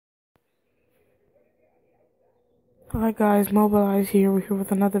Hi guys, Mobilize here. We're here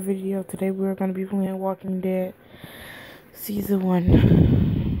with another video. Today we're going to be playing Walking Dead Season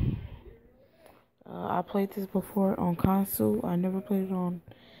 1. I played this before on console. I never played it on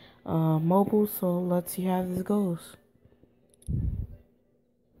mobile, so let's see how this goes.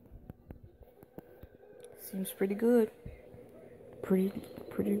 Seems pretty good. Pretty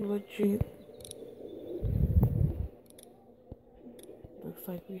legit. Looks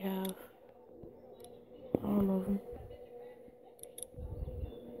like we have all of them.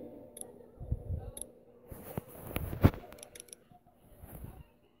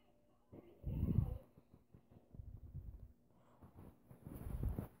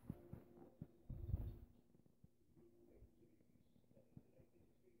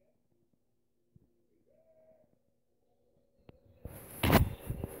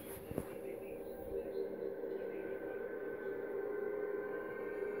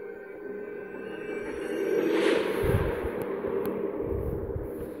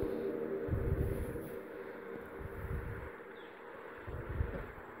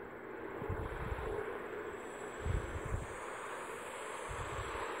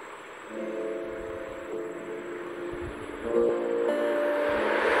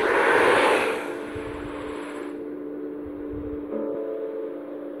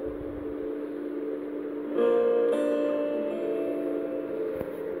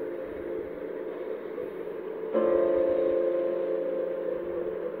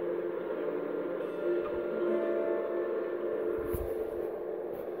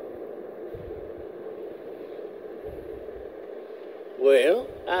 Well,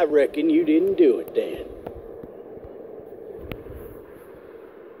 I reckon you didn't do it then.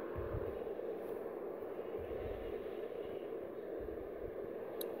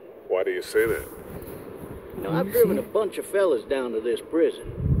 Why do you say that? You know, I've driven a bunch of fellas down to this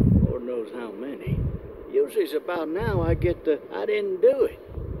prison. Lord knows how many. Usually it's about now I get the, I didn't do it.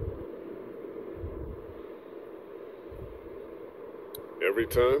 Every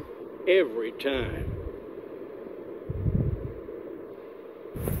time? Every time.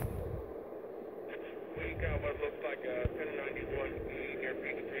 We got what looks like a 1091E near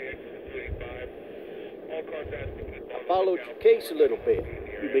Peachtree, exit 285. All cars asked to keep on. I followed your case a little bit,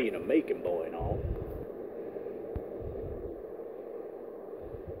 you being a Macon boy and all.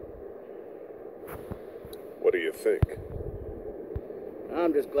 What do you think?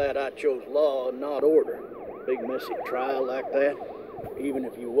 I'm just glad I chose law and not order. Big messy trial like that, even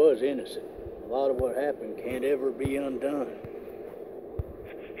if you was innocent, a lot of what happened can't ever be undone.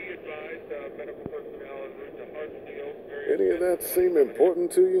 Be advised, medical personnel en route to Hartsfield. Any of that seem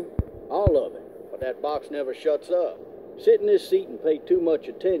important to you? All of it, but that box never shuts up. Sit in this seat and pay too much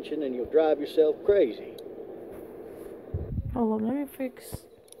attention and you'll drive yourself crazy. Hold on, let me fix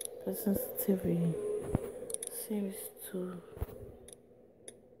the sensitivity. Seems to...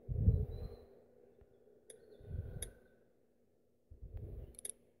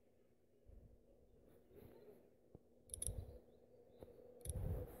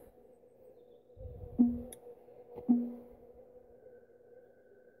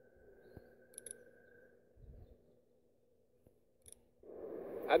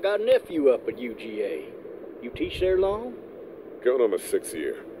 I got a nephew up at UGA. You teach there long? Going on my 6th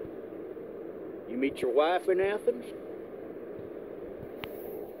year. You meet your wife in Athens?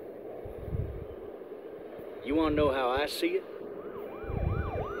 You want to know how I see it?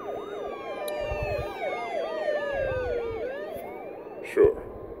 Sure.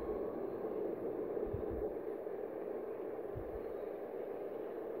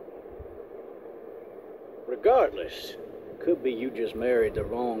 Regardless, could be you just married the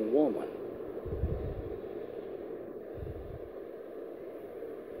wrong woman.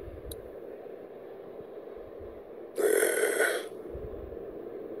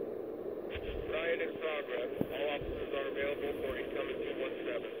 Riot in progress. All officers are available for incoming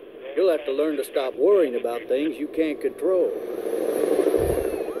 217. You'll have to learn to stop worrying about things you can't control.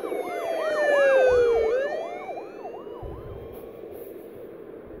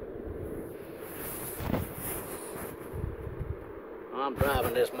 I'm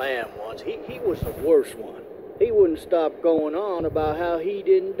driving this man once. He was the worst one. He wouldn't stop going on about how he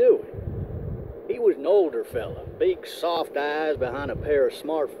didn't do it. He was an older fella, big soft eyes behind a pair of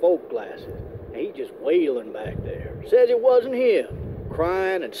smart folk glasses. And he just wailing back there. Says it wasn't him.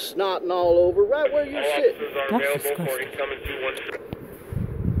 Crying and snotting all over right where you're All sitting. officers are That's available for disgusting. incoming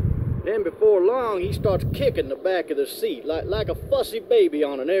 217. Then before long, he starts kicking the back of the seat like a fussy baby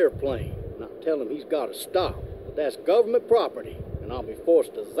on an airplane. And I tell him he's got to stop. But that's government property, and I'll be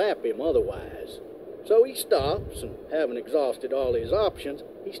forced to zap him otherwise. So he stops, and having exhausted all his options,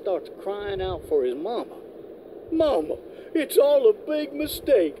 he starts crying out for his mama. Mama, it's all a big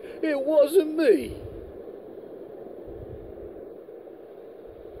mistake. It wasn't me.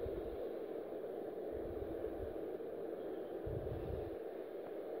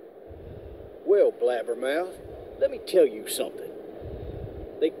 Well, Blabbermouth, let me tell you something.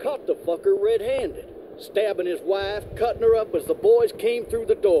 They caught the fucker red-handed, stabbing his wife, cutting her up as the boys came through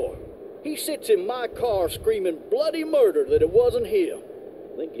the door. He sits in my car screaming bloody murder that it wasn't him.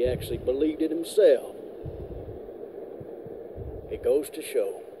 I think he actually believed it himself. It goes to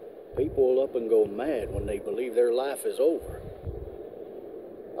show, people will up and go mad when they believe their life is over.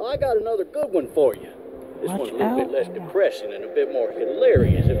 Well, I got another good one for you. This one's a little bit less depressing and a bit more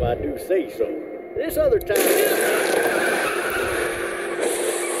hilarious, if I do say so. This other time...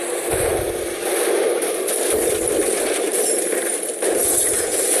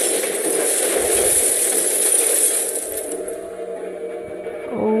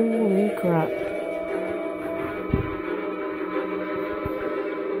 Holy crap.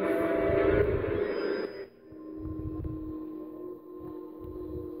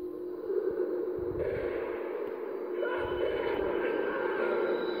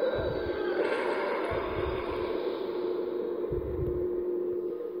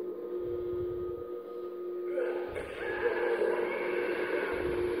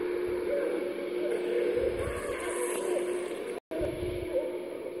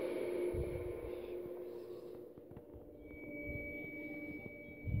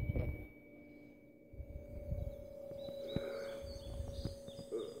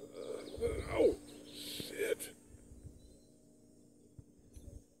 Oh, shit.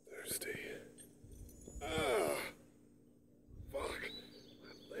 Thirsty. Ah. Fuck.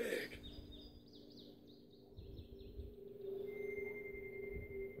 My leg.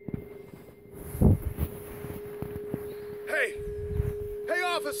 Hey! Hey,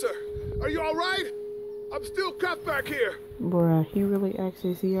 officer! Are you alright? I'm still cuffed back here. Bruh, he really asked,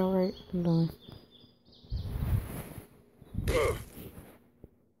 is he alright? I'm done.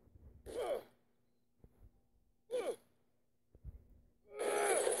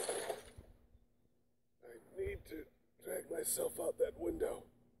 I need to drag myself out that window.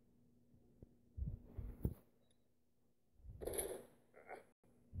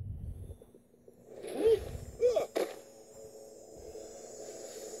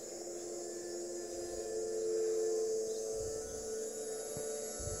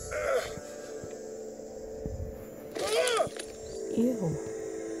 Ew.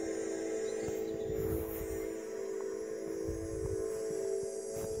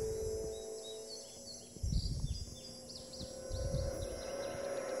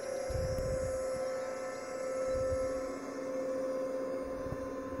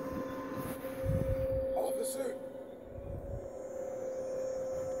 Officer?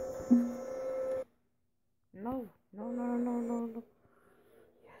 No. No.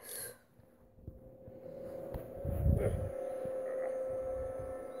 Yes.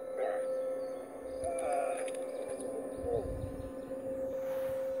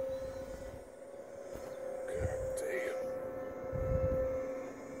 God damn.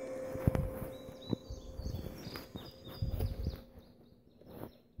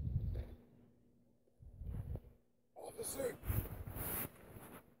 Officer?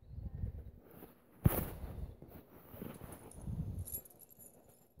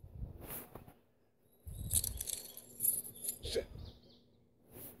 Shit.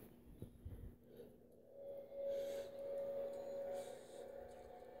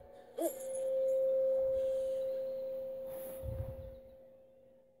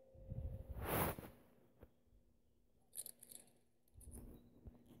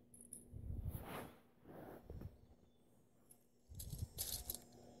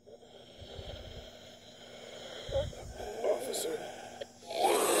 Officer?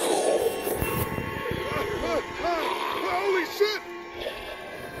 Holy shit!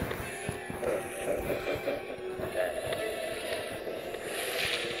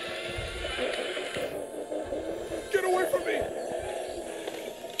 Get away from me!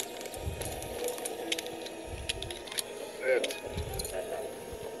 Shit.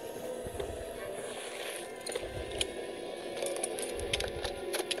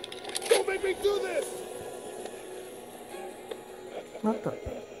 Don't make me do this! What the?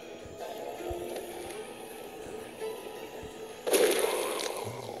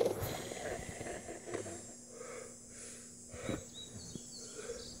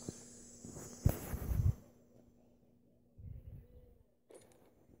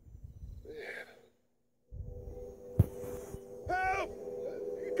 Help!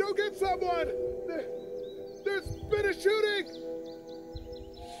 Go get someone! There's been a shooting!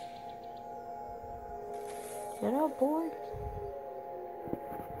 Get up, boy.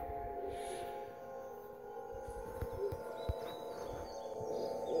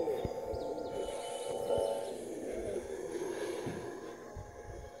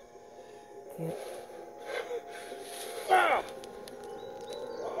 Get.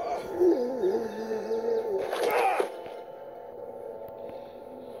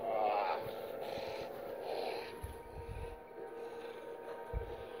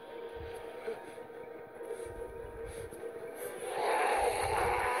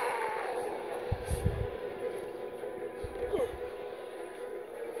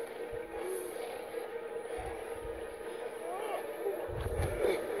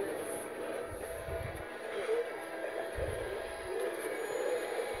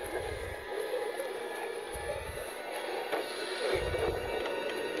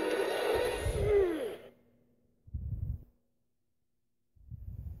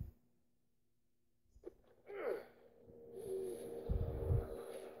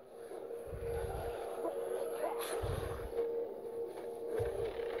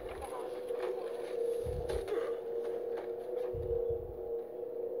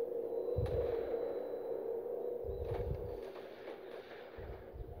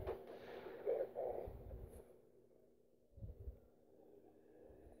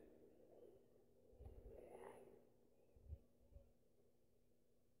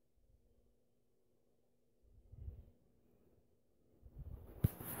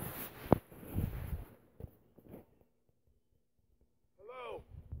 Hello?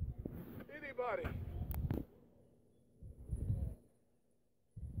 Anybody?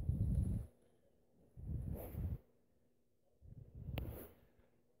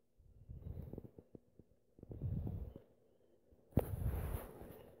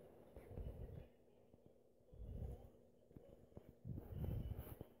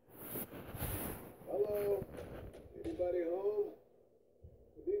 Hello? Anybody home?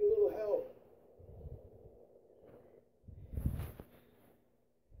 We need a little help.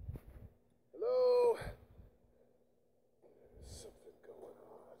 Hello? There's something going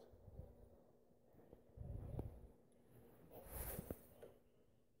on.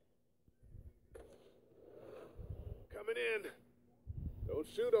 Coming in. Don't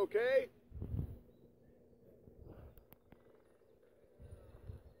shoot, okay?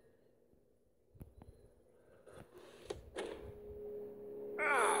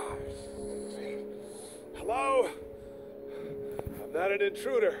 Ah, hello? I'm not an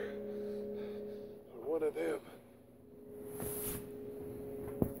intruder. Or one of them.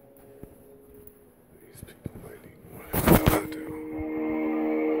 These people might need more than I do.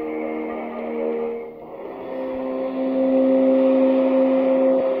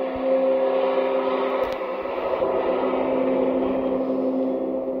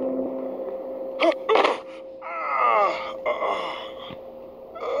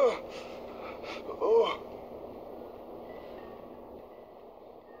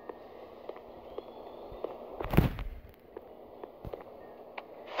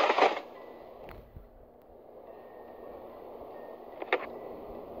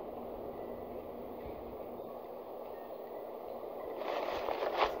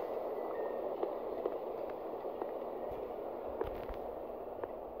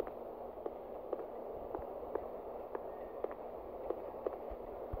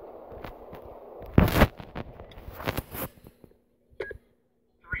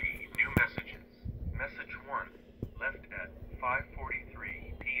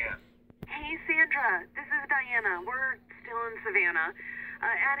 This is Diana. We're still in Savannah.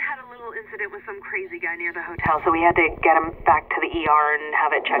 Ed had a little incident with some crazy guy near the hotel, so we had to get him back to the ER and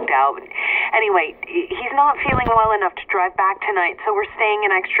have it checked out. Anyway, he's not feeling well enough to drive back tonight, so we're staying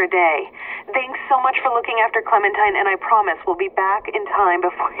an extra day. Thanks so much for looking after Clementine, and I promise we'll be back in time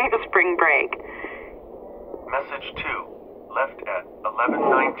before your spring break. Message 2, left at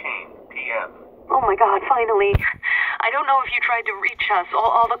 11:19 p.m. Oh my God, finally. I don't know if you tried to reach us.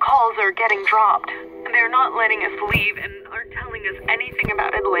 All the calls are getting dropped. They're not letting us leave and aren't telling us anything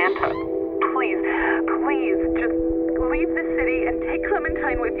about Atlanta. Please, just leave the city and take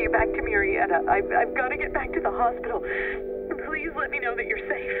Clementine with you back to Murrieta. I've got to get back to the hospital. Please let me know that you're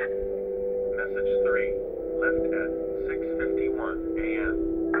safe. Message 3, left at 6:51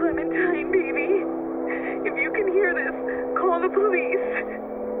 a.m. Clementine, baby. If you can hear this, call the police.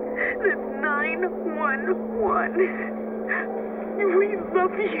 That's 911. We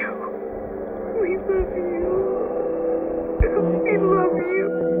love you. We love you. We love you.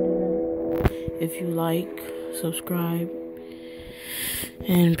 If you like, subscribe,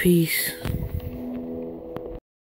 and peace.